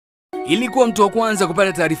Ili kuwa mtu wa kwanza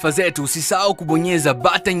kupata taarifa zetu, usisahau kubonyeza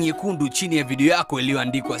button nyekundu chini ya video yako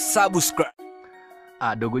iliyoandikwa subscribe.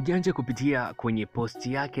 Dogo Janja kupitia kwenye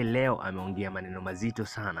posti yake leo ameongea maneno mazito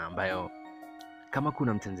sana ambayo kama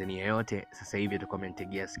kuna Mtanzania yote sasa hivi atakuwa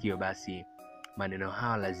amenitegea sikio, basi maneno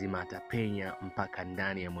haya lazima atapenya mpaka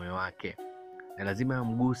ndani ya moyo wake na lazima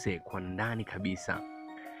amguse kwa ndani kabisa.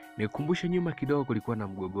 Nikukumbusha nyuma kidogo kulikuwa na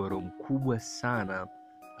mgogoro mkubwa sana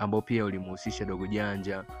ambao pia ulimhusisha Dogo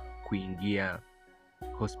Janja kuingia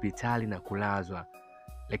hospitali na kulazwa,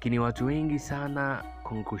 lakini watu wengi sana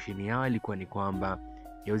conclusion yao ilikuwa ni kwamba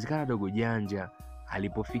yawezekana Dogo Janja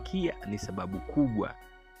alipofikia ni sababu kubwa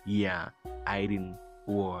ya Irene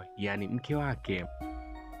Uwoe, yani mke wake.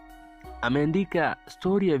 Ameandika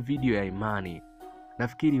story ya video ya imani.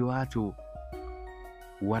 Nafikiri watu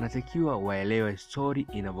wanatakiwa waelewe story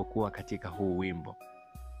inavyokuwa katika huu wimbo.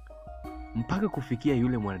 Mpaka kufikia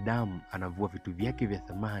yule mwanadamu anavua vitu vyake vya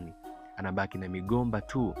thamani, anabaki na migomba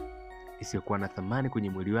tu isiyokuwa na thamani kwenye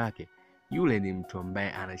mwili wake. Yule ni mtu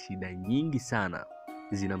ambaye ana shida nyingi sana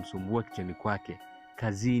zinamsumbua kichwani kwake: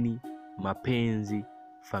 kazini, mapenzi,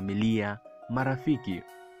 familia, marafiki.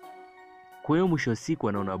 Kwa hiyo mwisho wa siku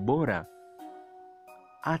anaona bora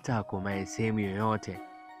hata akomae sehemu yoyote,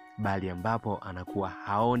 bali ambapo anakuwa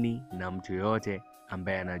haoni na mtu yoyote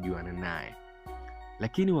ambaye anajuana naye.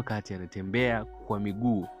 Lakini wakati anatembea kwa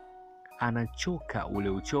miguu anachoka, ule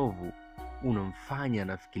uchovu unamfanya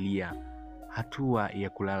anafikiria hatua ya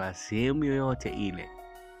kulala sehemu yoyote ile.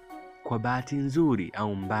 Kwa bahati nzuri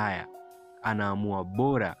au mbaya, anaamua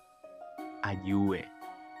bora ajiue,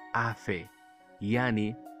 afe,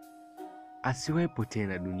 yani asiwepo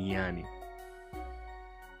tena duniani.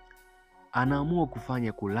 Anaamua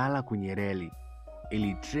kufanya kulala kwenye reli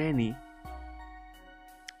ili treni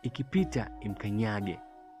ikipita imkanyage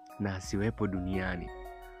na asiwepo duniani.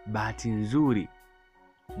 Bahati nzuri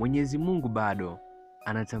Mwenyezi Mungu bado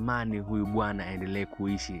anatamani huyu bwana aendelee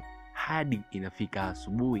kuishi hadi inafika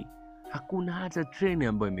asubuhi, hakuna hata treni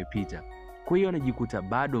ambayo imepita. Kwa hiyo anajikuta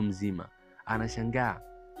bado mzima, anashangaa.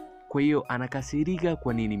 Kwa hiyo anakasirika,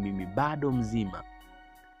 kwa nini mimi bado mzima?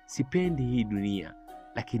 Sipendi hii dunia,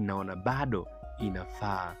 lakini naona bado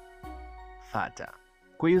inafaa fata.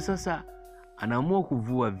 Kwa hiyo sasa anaamua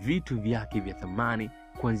kuvua vitu vyake vya thamani,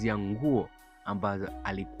 kuanzia nguo ambazo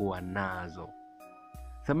alikuwa nazo,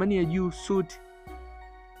 thamani ya juu, suit.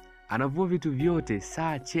 Anavua vitu vyote,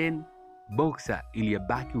 saa, chain, boxer, ili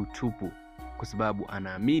abaki utupu, kwa sababu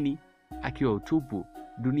anaamini akiwa utupu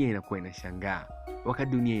dunia inakuwa inashangaa.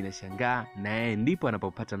 Wakati dunia inashangaa, na yeye ndipo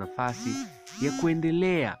anapopata nafasi ya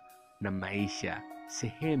kuendelea na maisha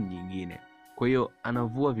sehemu nyingine. Kwa hiyo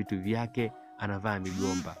anavua vitu vyake, anavaa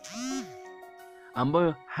migomba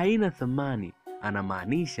ambayo haina thamani.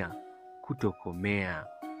 Anamaanisha kutokomea.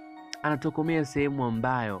 Anatokomea sehemu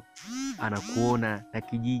ambayo anakuona na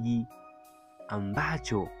kijiji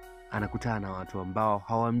ambacho anakutana na watu ambao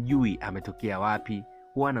hawamjui ametokea wapi,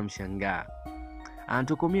 wanamshangaa.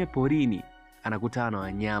 Anatokomea porini, anakutana na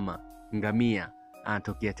wanyama, ngamia.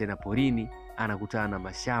 Anatokea tena porini, anakutana na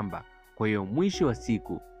mashamba. Kwa hiyo mwisho wa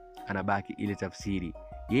siku anabaki ile tafsiri,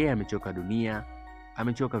 yeye amechoka dunia,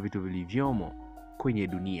 amechoka vitu vilivyomo kwenye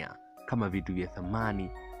dunia kama vitu vya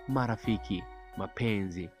thamani, marafiki,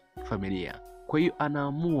 mapenzi, familia. Kwa hiyo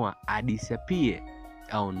anaamua adisapie,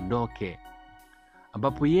 aondoke,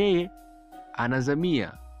 ambapo yeye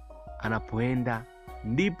anazamia anapoenda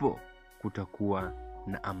ndipo kutakuwa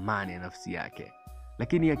na amani ya nafsi yake.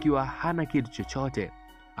 Lakini akiwa hana kitu chochote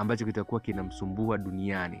ambacho kitakuwa kinamsumbua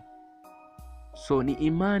duniani, so ni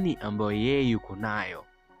imani ambayo yeye yuko nayo.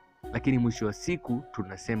 Lakini mwisho wa siku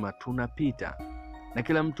tunasema tunapita, na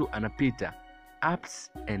kila mtu anapita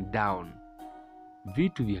ups and down,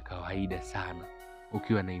 vitu vya kawaida sana.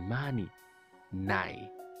 Ukiwa na imani naye,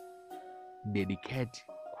 dedicate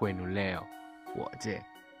kwenu leo wote.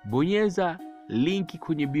 Bonyeza linki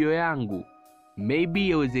kwenye bio yangu, maybe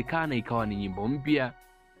yawezekana ikawa ni nyimbo mpya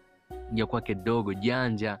ya kwake Dogo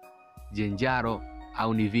Janja, Jenjaro,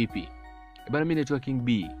 au ni vipi? Bana, mimi naitwa King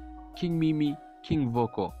B, King Mimi, King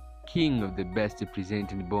Vocal, King of the best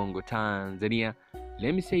presenting Bongo Tanzania.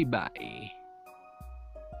 Let me say bye.